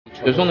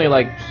There's only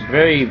like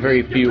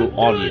very few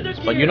audience.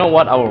 But you know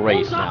what? I will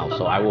race now,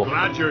 so I will.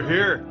 Glad you're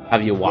here.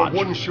 Have you watch?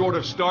 We're one short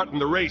of starting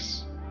the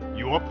race.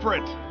 You up for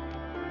it?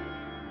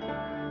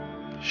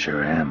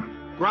 Sure am.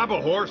 Grab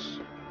a horse.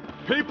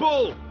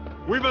 People,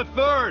 we've a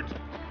third.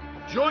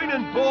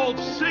 Joining bold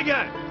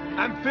Skellige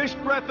and Fish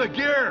Breath of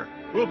Gear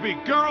will be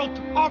Geralt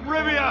of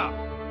Rivia.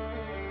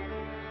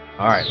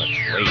 Alright, let's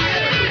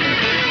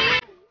race.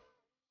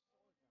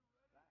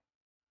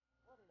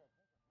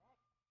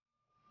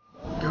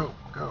 Go,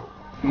 go.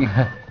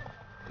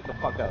 Get the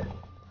fuck out.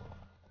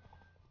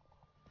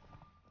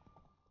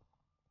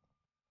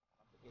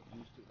 Get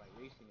used to by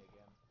racing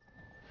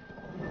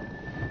again.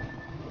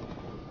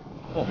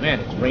 Oh man,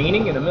 it's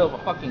raining in the middle of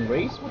a fucking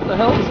race? What the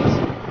hell is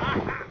this?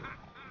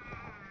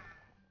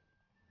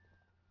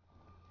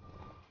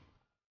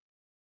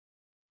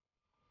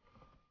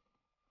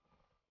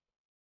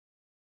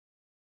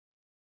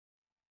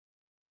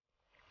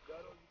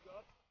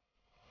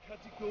 Can't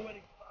you go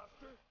any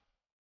faster?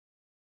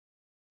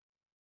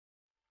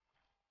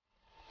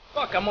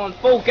 Fuck, I'm on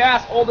full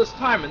gas all this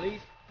time and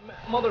these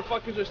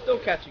motherfuckers are still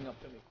catching up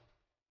to me.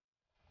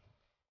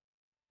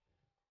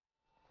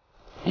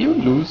 You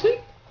losing?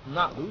 I'm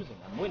not losing,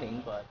 I'm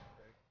winning, but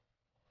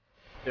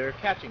they're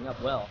catching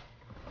up well.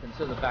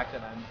 Consider the fact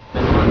that I'm...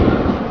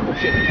 Oh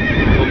shit.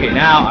 Okay,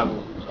 now I will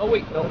lose. Oh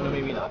wait, no,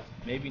 maybe not.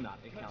 Maybe not.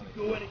 It counted.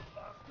 Go any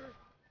faster?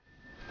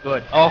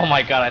 Good. Oh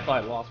my god, I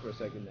thought I lost for a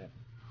second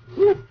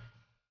there.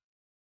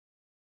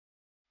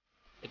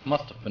 It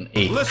must have been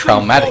a Listen,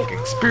 traumatic folk,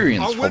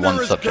 experience our for winner one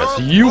is such as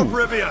Geralt you. of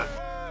Rivia.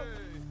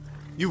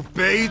 You've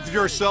bathed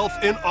yourself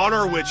in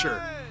honor,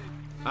 Witcher,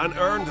 and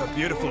earned a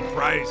beautiful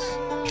prize.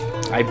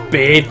 I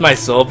bathed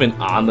myself in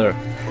honor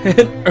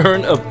and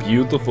earned a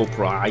beautiful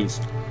prize.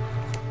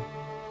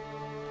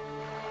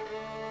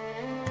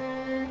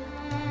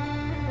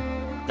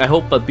 I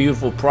hope a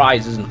beautiful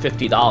prize isn't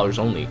 $50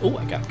 only. Oh,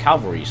 I got a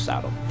cavalry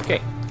saddle. Okay.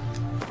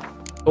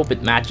 Hope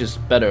it matches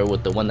better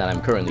with the one that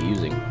I'm currently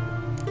using.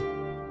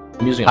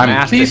 I'm using a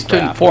I'm pleased to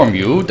Mastercraft. inform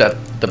you that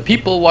the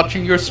people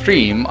watching your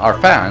stream are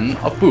fans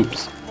of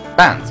boobs.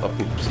 Fans of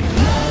boobs.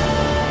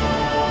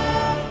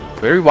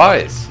 Very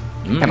wise.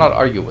 You cannot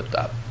argue with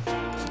that.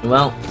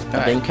 Well,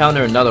 I've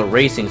encountered another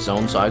racing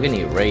zone, so I'm gonna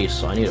need a race,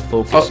 so I need to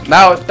focus. Oh,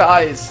 now it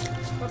dies.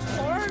 The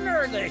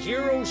foreigner, the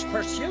hero's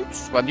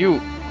pursuits. But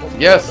you...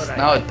 Yes,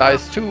 now it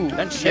dies too.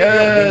 Then share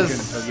your vision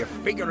Yes! until you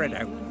figure it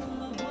out.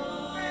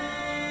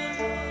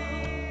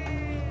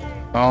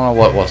 I don't know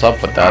what was up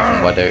with that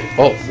and why they...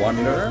 Oh,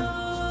 Wanderer?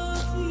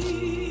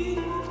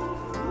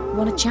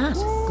 Want to chat?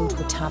 Go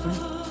to a tavern?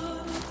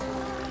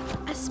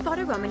 A spot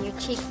of rum on your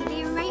cheeks would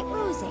be right,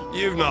 Rosie.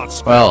 You've not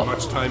spent Well,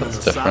 much time in the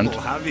that's different.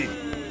 saddle, have you?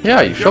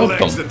 yeah, you Your showed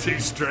legs them. are too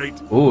straight.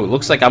 Ooh,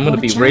 looks like I'm gonna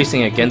be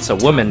racing against a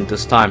woman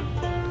this time.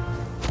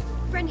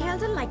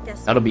 Brynhilde like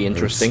this. That'll be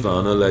interesting.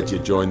 Svanna let you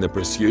join the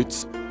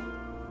pursuits,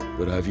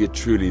 but have you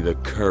truly the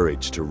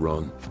courage to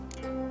run?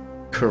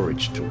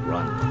 Courage to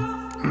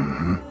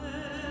run.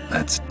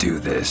 Let's do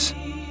this.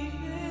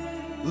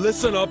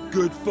 Listen up,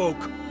 good folk.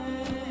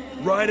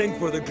 Riding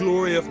for the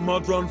glory of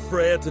Modron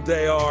Freya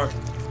today are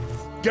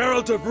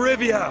Geralt of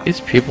Rivia,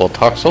 These people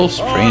talk so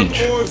strange.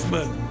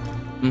 Oarsman,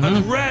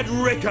 and Red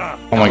Ricker.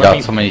 Oh my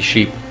god, so many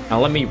sheep. Now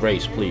let me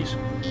race, please.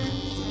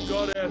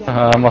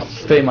 I must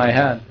stay my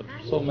hand.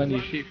 So many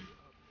sheep.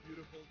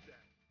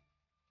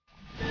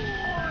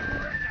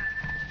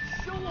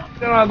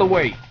 Get out of the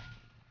way!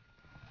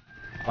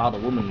 Wow, the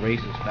woman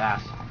races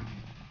fast.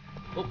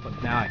 Oh,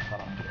 but now I cut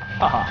off.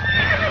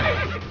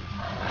 Haha.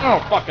 Oh,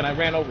 fucking, I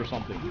ran over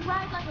something. You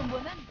ride like a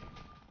woman.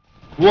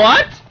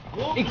 What?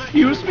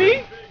 Excuse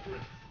me?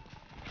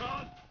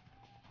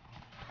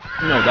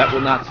 No, that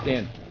will not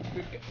stand.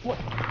 What?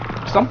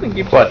 Something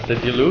gives. What,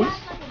 did you lose? Ride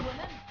like a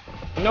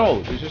woman. No,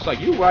 it's just like,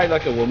 you ride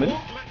like a woman.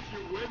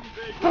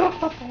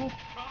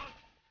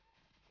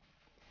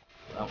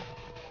 Well,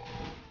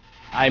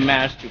 I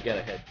managed to get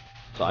ahead,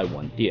 so I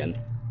won. The end.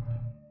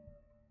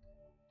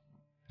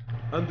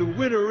 And the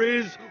winner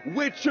is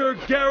Witcher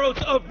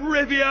Geralt of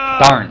Rivia!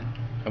 Darn.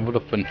 It would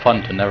have been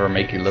fun to never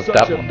make you live Such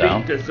that a one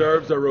down. feat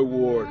deserves a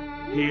reward.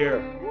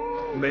 Here,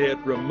 may it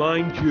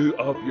remind you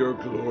of your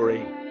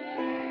glory.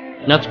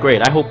 That's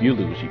great. I hope you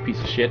lose, you piece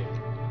of shit.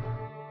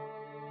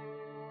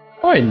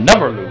 Oh, I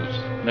never lose.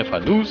 And if I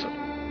lose,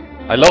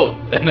 I load,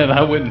 and then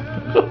I win.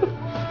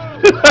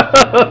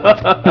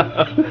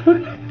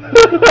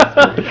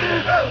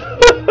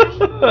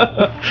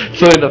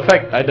 So in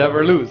effect, I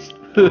never lose.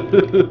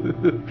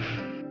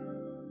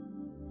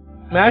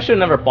 Man, I should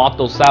have never bought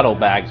those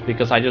saddlebags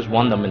because I just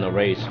won them in a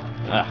race.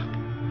 Ugh.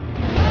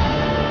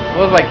 It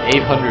was like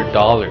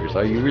 $800.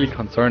 Are you really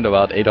concerned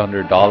about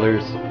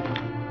 $800?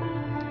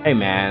 Hey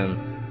man,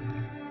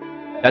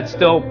 that's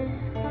still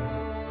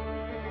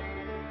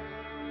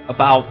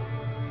about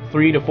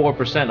 3 to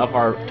 4% of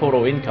our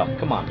total income.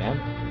 Come on, man.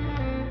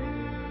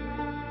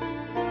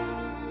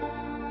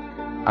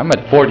 I'm at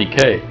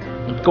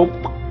 40k. Go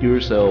fuck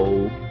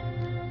yourself.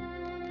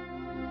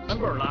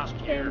 Remember last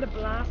year?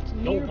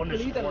 No one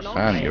is forced.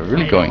 Man, you're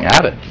really going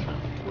at it.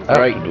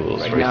 Right,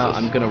 duels right now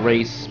races. I'm gonna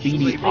race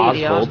Speedy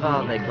Speedy Oswald.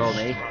 Oswald, they call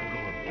me.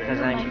 Because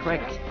I'm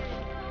quick.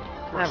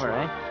 Clever,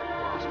 eh?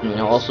 And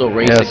I'll also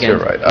race Yes, against you're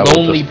right. I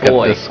will Lonely just get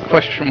Boy. this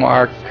question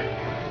mark.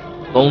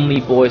 Lonely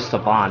Boy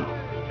Savant,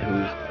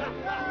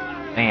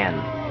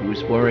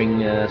 who's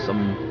wearing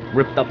some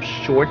ripped up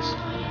shorts.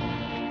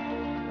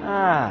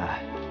 Ah,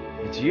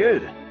 it's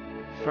you.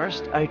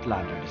 First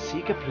Outlander to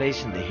seek a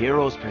place in the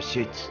hero's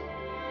pursuits.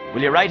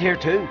 Will you ride here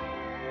too?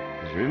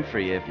 There's room for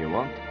you if you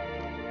want.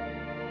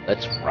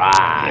 Let's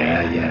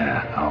ride.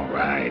 Yeah, I'll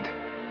ride.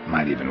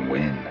 Might even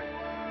win.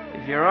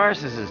 If your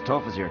arse is as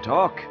tough as your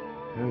talk,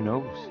 who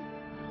knows?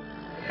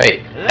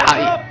 Hey,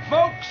 Listen up,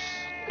 folks!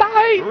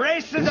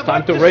 Race is It's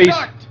about time to race.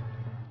 start.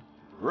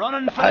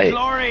 Running for Aye.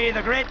 glory,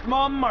 the great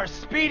mum or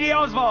Speedy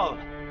Oswald,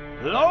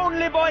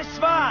 Lonely Boy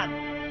Svan,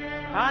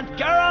 and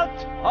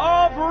Geralt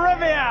of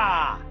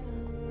Rivia.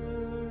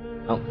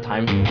 Oh,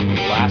 time for the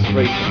last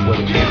race before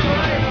the championship.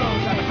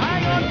 Rivals, and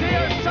hang on to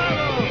your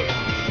saddles.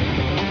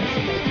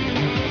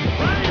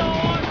 Ride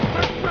on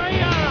for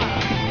Freya.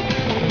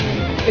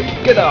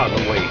 Get out of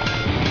the way.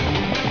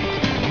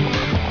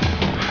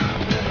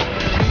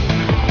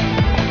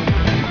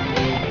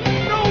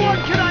 No one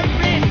can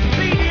outpace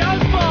Speedy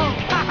Oswald.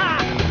 Ha ha.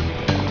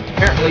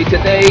 Apparently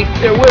today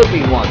there will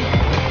be one.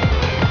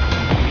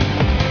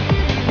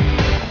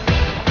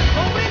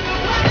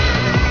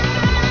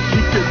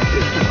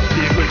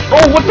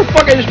 Oh, what the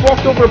fuck? I just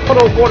walked over a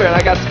puddle of water and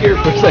I got scared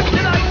for a second.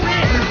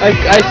 I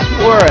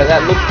swore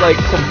that looked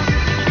like some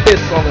piss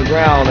on the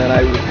ground and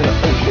I was gonna.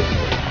 Oh shit.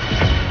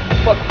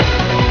 Fuck.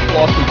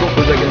 Lost control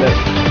for a second there.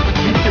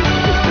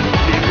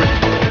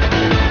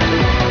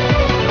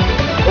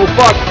 Oh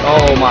fuck.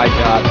 Oh my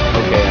god.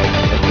 Okay, I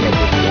think I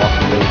just lost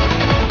the race.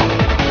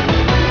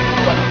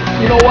 But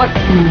you know what?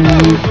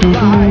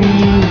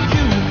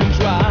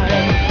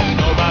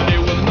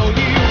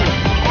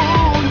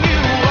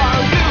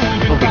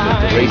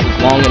 The race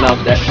is long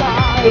enough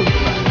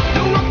that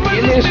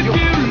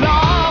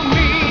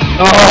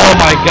oh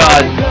my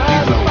god,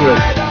 Jesus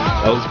Christ,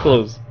 that was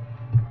close.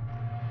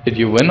 did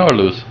you win or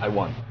lose? I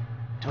won.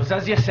 Twas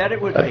as you said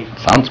it would That be.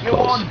 sounds You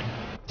close. won.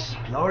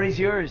 Glory's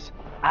yours,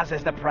 as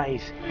is the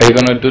prize. Are you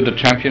gonna do the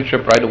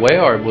championship right away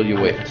or will you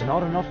wait? It's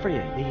not enough for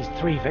you, these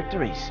 3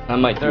 victories. I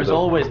might do There's the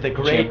always the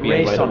great champion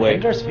race right on away.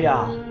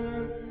 Hindersfjall.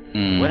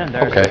 Winning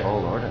there's Okay. a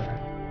tall order.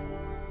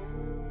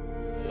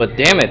 But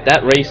damn it,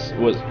 that race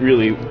was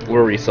really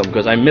worrisome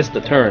because I missed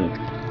the turn,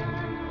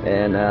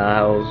 and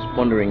I was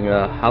wondering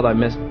how I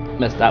messed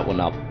that one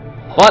up.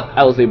 But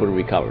I was able to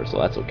recover, so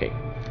that's okay.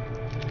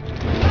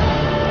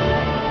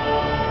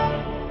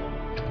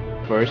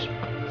 First,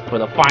 for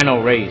the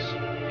final race,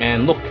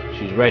 and look,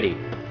 she's ready.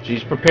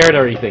 She's prepared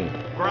everything.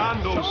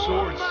 Grand those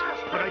swords,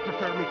 but I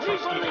prefer me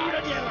trusty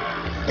axe.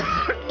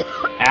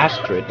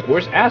 Astrid,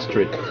 where's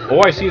Astrid?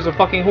 All I see is a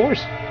fucking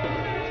horse.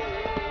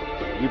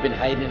 You've been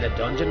hiding in a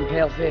dungeon,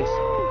 paleface?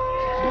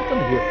 Nothing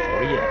here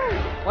for you.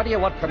 What do you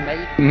want from me?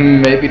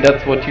 Maybe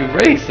that's what you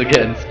race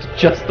against,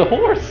 just the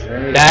horse.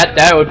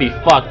 That would be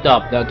fucked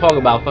up. Now talk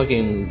about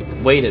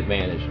fucking weight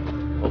advantage.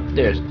 Oh,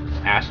 there's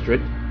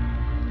Astrid.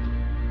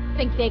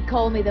 Think they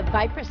call me the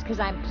Viperess because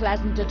I'm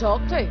pleasant to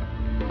talk to.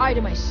 Out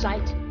of my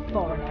sight,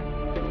 foreigner.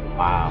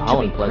 Wow, how To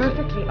be unpleasant.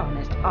 perfectly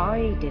honest,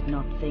 I did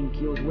not think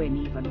you'd win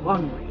even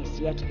one race,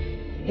 yet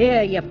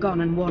here you've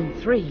gone and won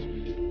 3.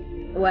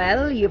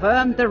 Well, you've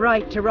earned the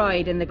right to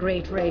ride in the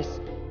great race,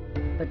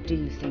 but do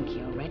you think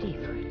you're ready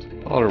for it?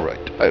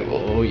 Alright, I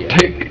will Oh, yeah.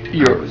 take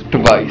your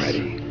device.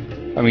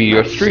 I mean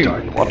your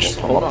stream. Watch.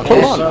 Hold on.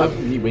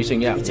 I'm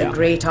racing, yeah. It's a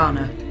great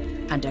honor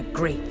and a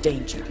great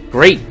danger.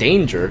 Great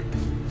danger?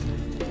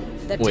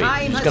 The Wait,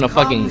 time he's has gonna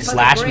come fucking for the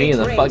slash me in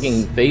the great fucking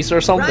race. face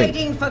or something?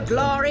 Riding for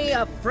glory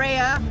of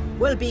Freya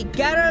will be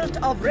Geralt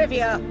of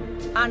Rivia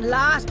and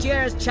last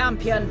year's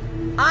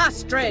champion,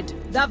 Astrid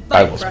the Viper.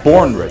 I was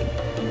born ready.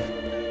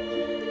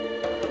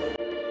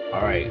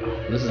 Alright,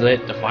 this is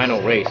it, the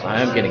final race.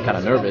 I am getting kind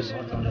of nervous.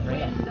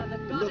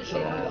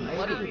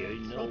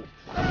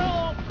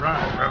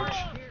 Right, Roach.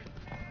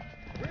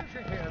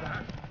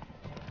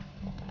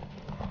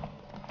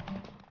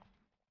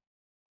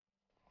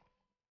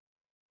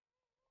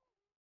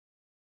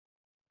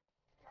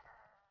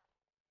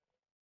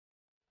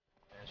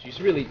 She's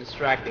really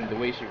distracting the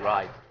way she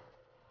rides.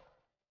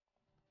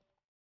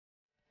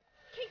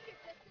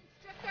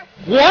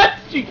 What?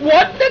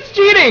 What? That's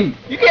cheating!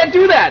 You can't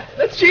do that!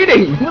 That's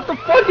cheating! What the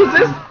fuck is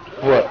this?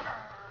 What?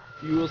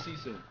 You will see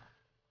soon.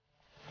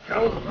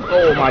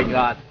 Oh my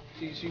god.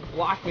 She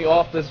blocked me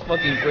off this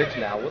fucking bridge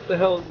now. What the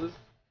hell is this?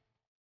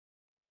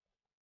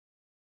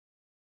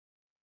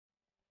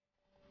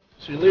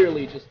 She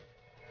literally just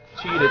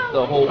cheated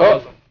the whole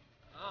fucking...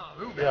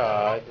 Yeah,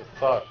 I just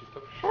saw she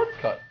took a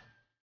shortcut.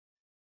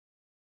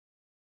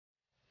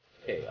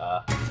 Okay,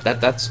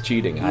 that's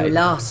cheating. You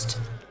lost,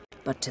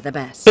 but to the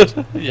best.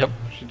 Yep,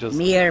 she just...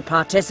 Mere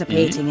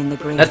participating in the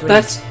great That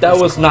race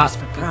was is not cause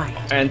for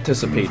pride.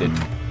 anticipated.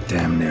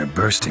 Damn near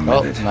bursting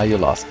Well, with it. now you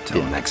lost.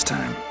 Till next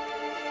time.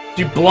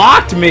 She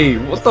blocked me!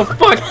 What the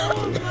fuck?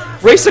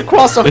 Race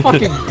across a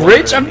fucking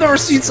bridge? I've never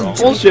seen some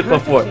bullshit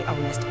before.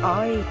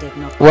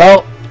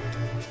 Well,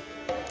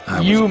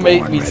 you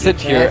made me sit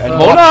here and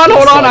hold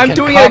on, I'm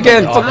doing it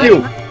again. Fuck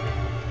you.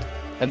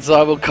 And so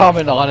I will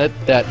comment on it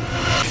that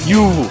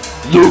you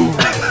lose.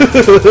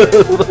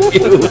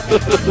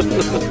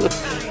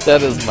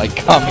 That is my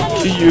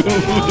comment to you.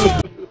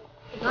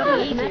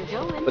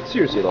 But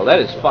seriously though, that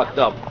is fucked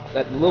up.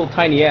 That little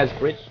tiny ass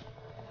bridge.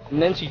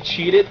 And then she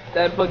cheated.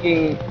 That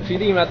fucking... She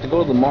didn't even have to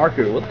go to the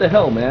marker. What the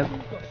hell, man?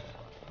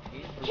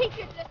 Keep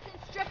your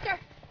distance, Drifter.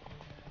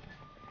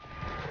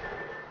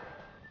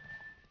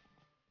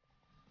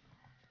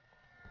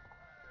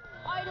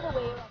 Out of the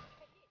way.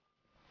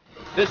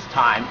 This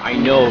time, I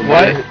know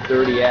What? your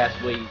dirty ass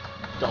way, you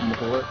dumb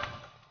whore.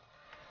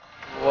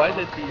 Why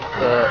did these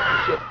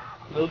shit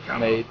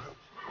milkmaids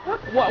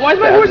Why is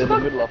my stand horse in the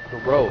stuck? middle of the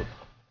road?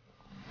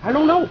 I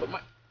don't know, but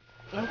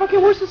my fucking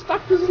horse is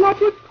stuck. This is not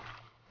good.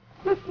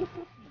 Fuck.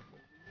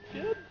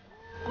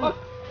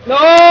 No!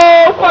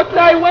 Fuck, no,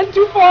 I went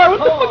too far. What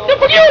the fuck? No,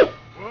 fuck you!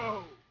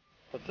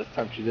 But this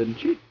time she didn't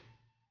cheat.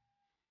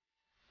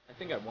 I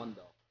think I won,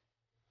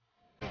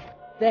 though.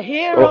 The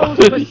hero's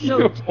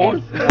pursuit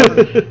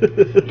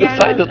is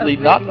decidedly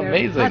not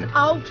amazing. has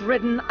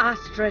outridden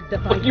Astrid the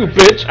Fuck Viper. you,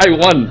 bitch. I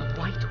won. The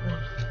White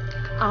Wolf,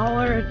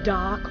 our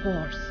dark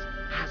horse,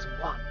 has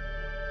won.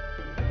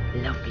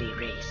 Lovely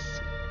race.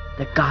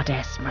 The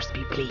goddess must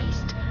be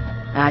pleased,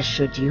 as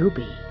should you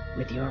be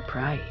with your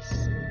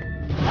prize.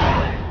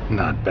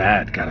 Not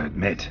bad, gotta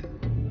admit.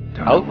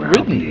 Don't know where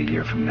I'll be a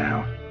year from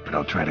now, but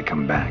I'll try to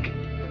come back.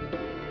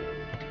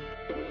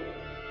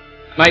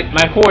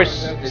 My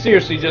horse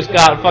seriously just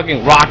got a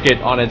fucking rocket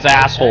on its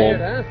asshole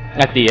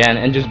at the end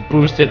and just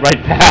boosted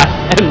right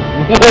past and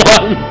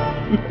won.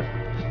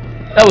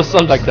 That was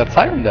some like that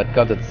siren that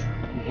got its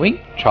wing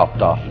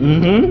chopped off.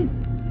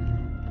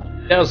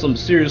 Mm-hmm. That was some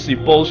seriously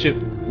bullshit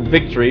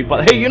victory,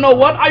 but hey, you know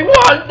what? I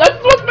won!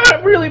 That's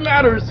what really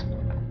matters!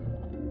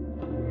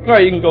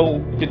 Alright, you can go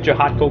get your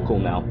hot cocoa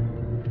now.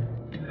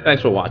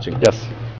 Thanks for watching. Yes.